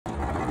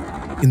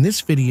In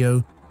this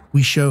video,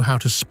 we show how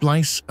to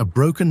splice a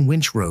broken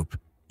winch rope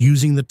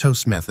using the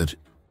TOST method.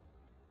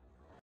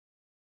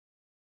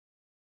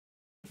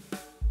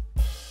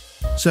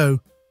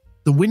 So,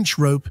 the winch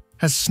rope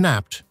has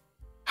snapped.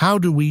 How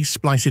do we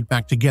splice it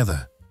back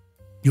together?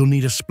 You'll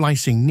need a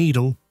splicing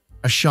needle,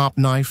 a sharp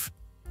knife,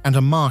 and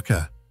a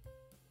marker.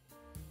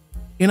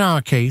 In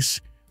our case,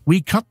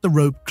 we cut the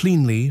rope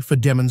cleanly for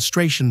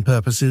demonstration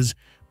purposes,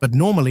 but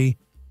normally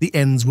the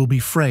ends will be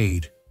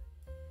frayed.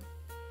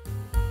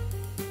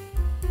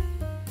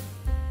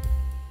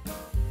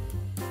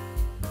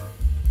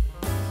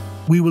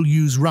 We will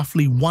use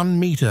roughly 1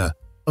 meter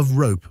of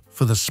rope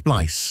for the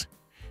splice.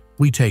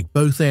 We take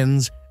both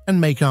ends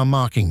and make our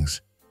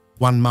markings,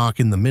 1 mark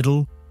in the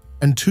middle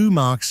and 2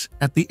 marks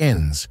at the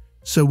ends,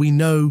 so we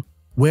know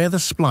where the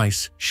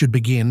splice should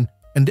begin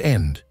and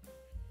end.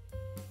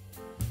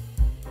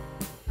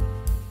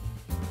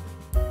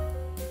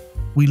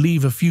 We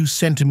leave a few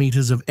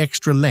centimeters of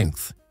extra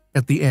length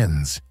at the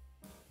ends.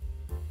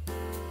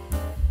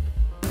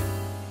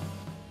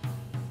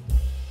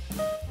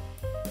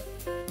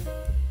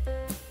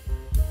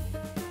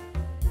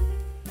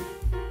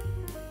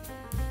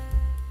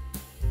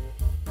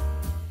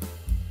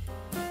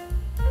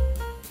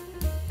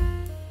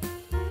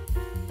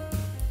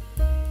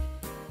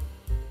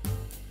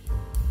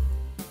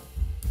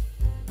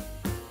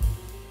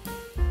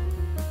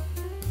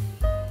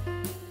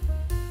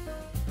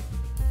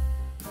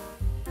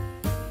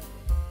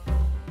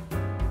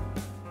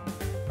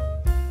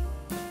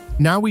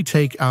 Now we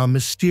take our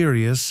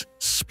mysterious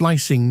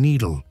splicing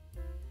needle,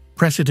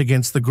 press it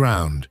against the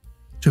ground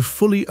to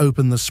fully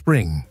open the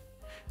spring,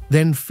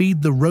 then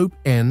feed the rope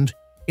end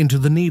into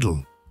the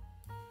needle.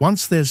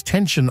 Once there's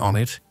tension on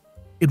it,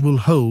 it will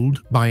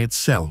hold by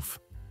itself.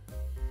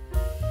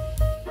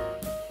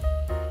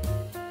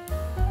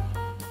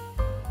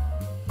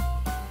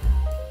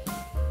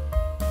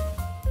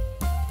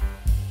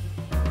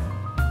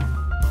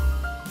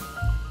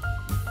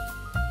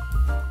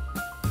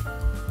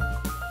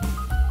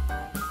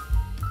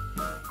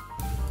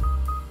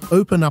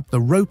 Open up the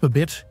rope a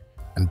bit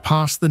and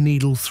pass the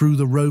needle through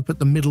the rope at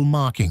the middle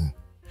marking.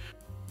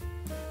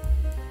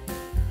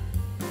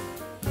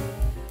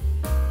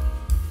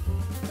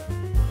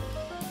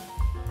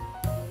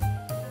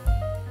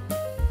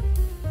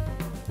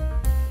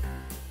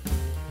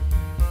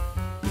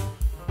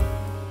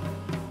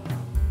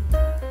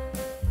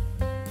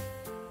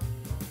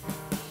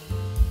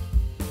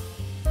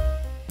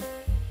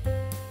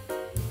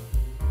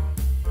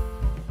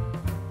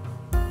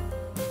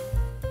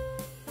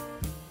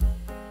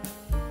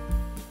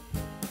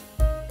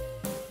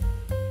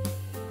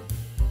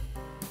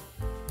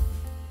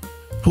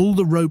 Pull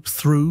the rope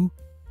through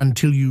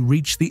until you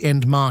reach the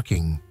end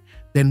marking,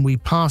 then we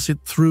pass it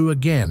through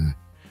again,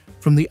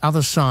 from the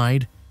other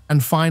side,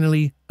 and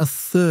finally a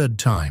 3rd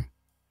time.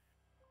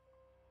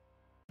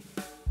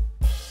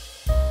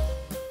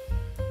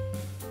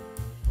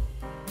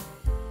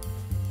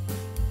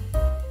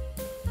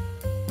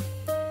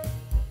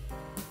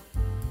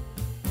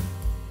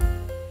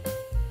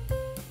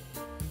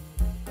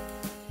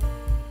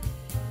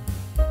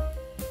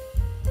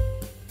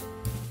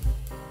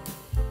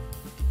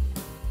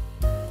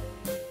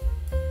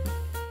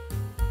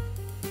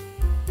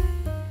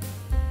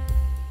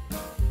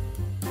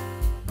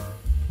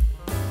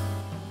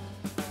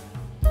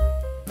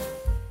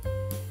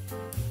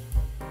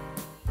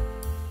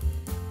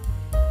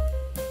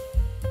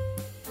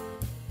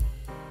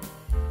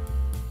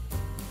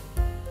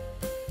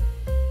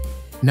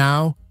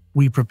 Now,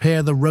 we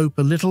prepare the rope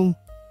a little,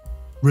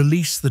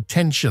 release the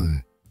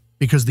tension,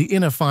 because the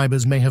inner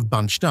fibers may have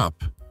bunched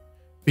up,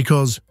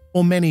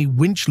 or many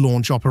winch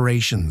launch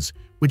operations,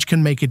 which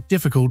can make it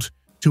difficult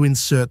to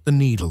insert the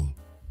needle.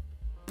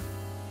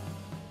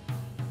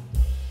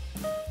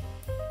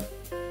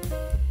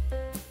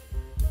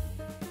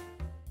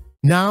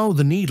 Now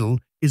the needle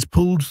is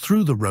pulled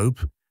through the rope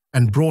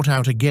and brought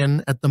out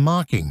again at the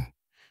marking.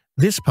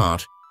 This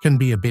part can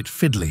be a bit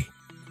fiddly.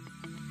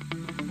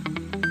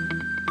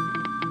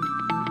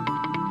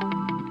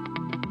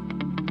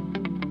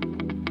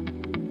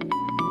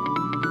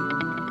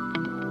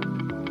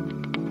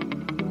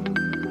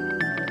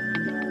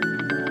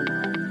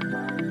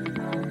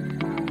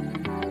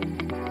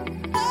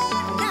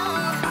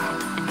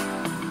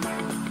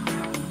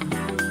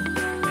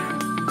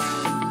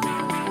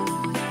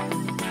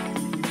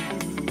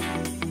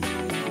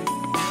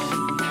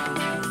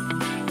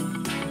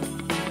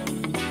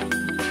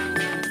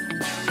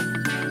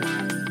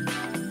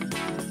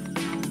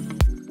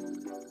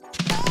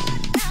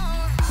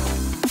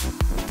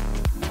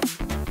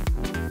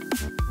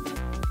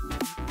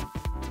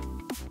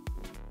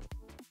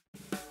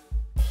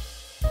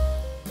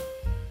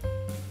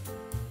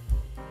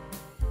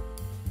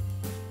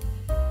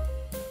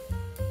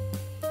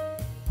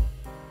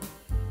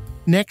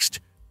 Next,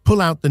 pull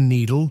out the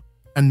needle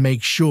and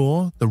make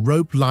sure the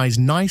rope lies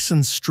nice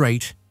and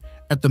straight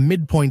at the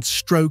midpoint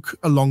stroke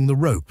along the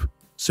rope,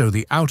 so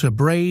the outer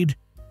braid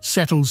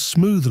settles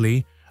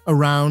smoothly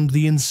around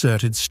the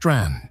inserted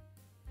strand.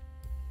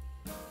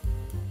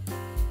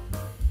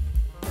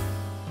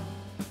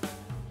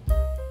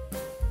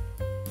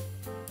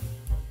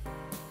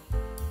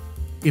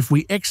 If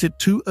we exit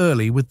too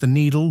early with the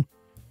needle,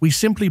 we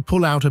simply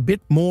pull out a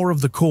bit more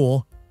of the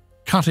core,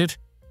 cut it,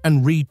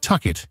 and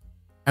re-tuck it,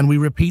 and we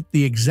repeat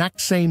the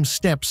exact same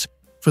steps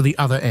for the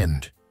other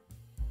end.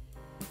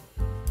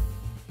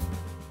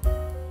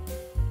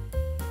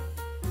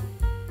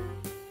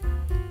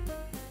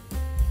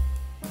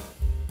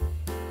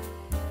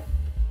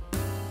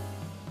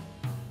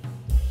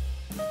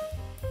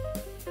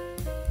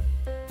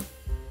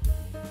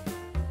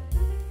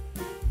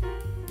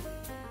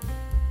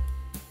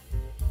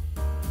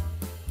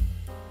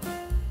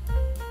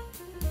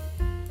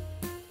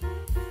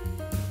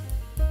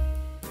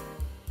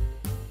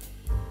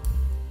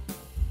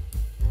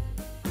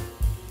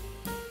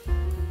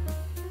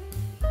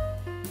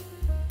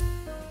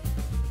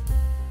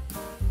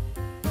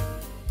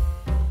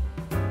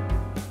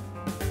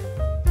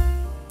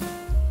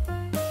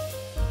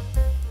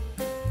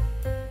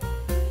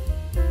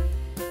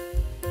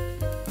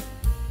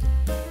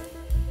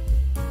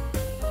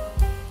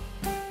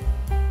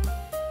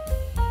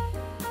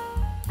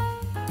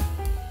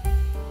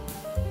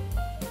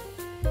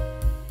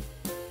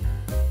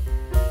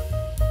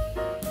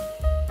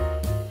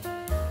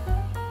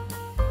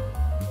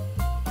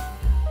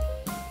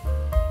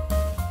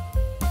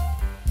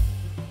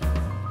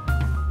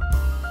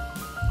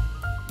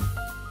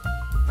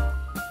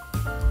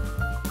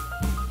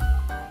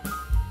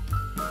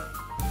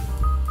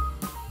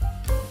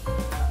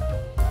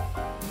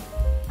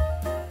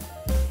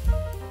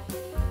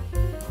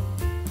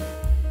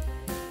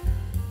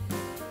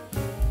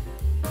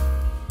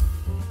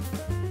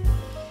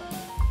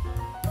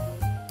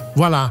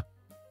 Voila!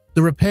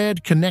 The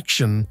repaired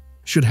connection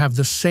should have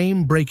the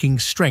same breaking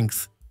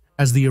strength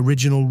as the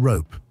original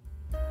rope.